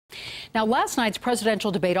Now, last night's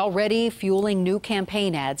presidential debate already fueling new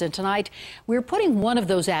campaign ads, and tonight we're putting one of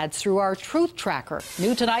those ads through our truth tracker.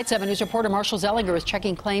 New tonight, 7 News reporter Marshall Zelinger is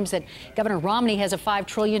checking claims that Governor Romney has a $5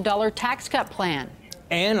 trillion tax cut plan.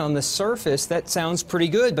 And on the surface, that sounds pretty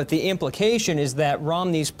good, but the implication is that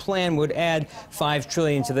Romney's plan would add $5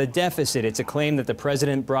 trillion to the deficit. It's a claim that the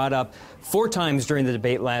president brought up 4 times during the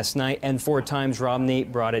debate last night, and 4 times Romney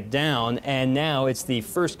brought it down. And now it's the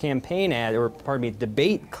first campaign ad, or pardon me,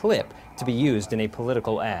 debate clip to be used in a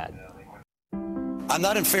political ad. I'm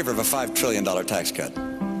not in favor of a $5 trillion tax cut.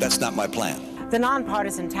 That's not my plan. The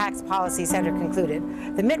Nonpartisan Tax Policy Center concluded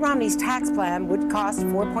that Mitt Romney's tax plan would cost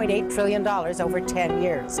 $4.8 trillion over 10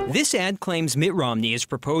 years. This ad claims Mitt Romney is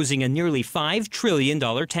proposing a nearly $5 trillion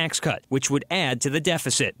tax cut, which would add to the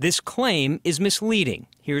deficit. This claim is misleading.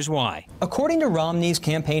 Here's why. According to Romney's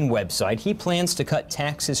campaign website, he plans to cut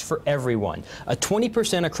taxes for everyone, a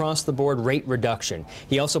 20% across-the-board rate reduction.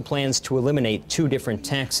 He also plans to eliminate 2 different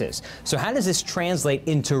taxes. So how does this translate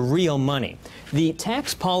into real money? The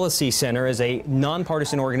Tax Policy Center is a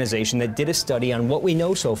nonpartisan organization that did a study on what we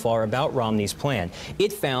know so far about Romney's plan.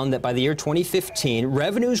 It found that by the year 2015,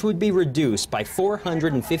 revenues would be reduced by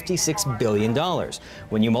 $456 billion.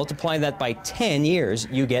 When you multiply that by 10 years,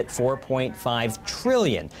 you get $4.5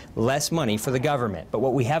 trillion. Less money for the government. But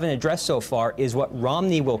what we haven't addressed so far is what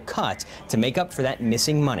Romney will cut to make up for that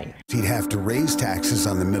missing money. He'd have to raise taxes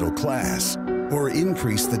on the middle class or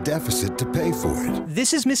increase the deficit to pay for it.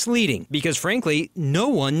 This is misleading because, frankly, no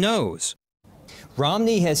one knows.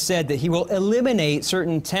 Romney has said that he will eliminate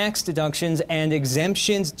certain tax deductions and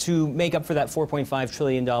exemptions to make up for that $4.5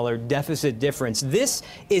 trillion deficit difference. This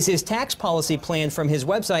is his tax policy plan from his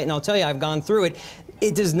website, and I'll tell you, I've gone through it.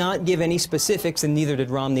 It does not give any specifics, and neither did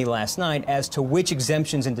Romney last night, as to which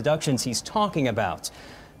exemptions and deductions he's talking about.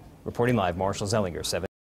 Reporting live, Marshall Zelinger, 7.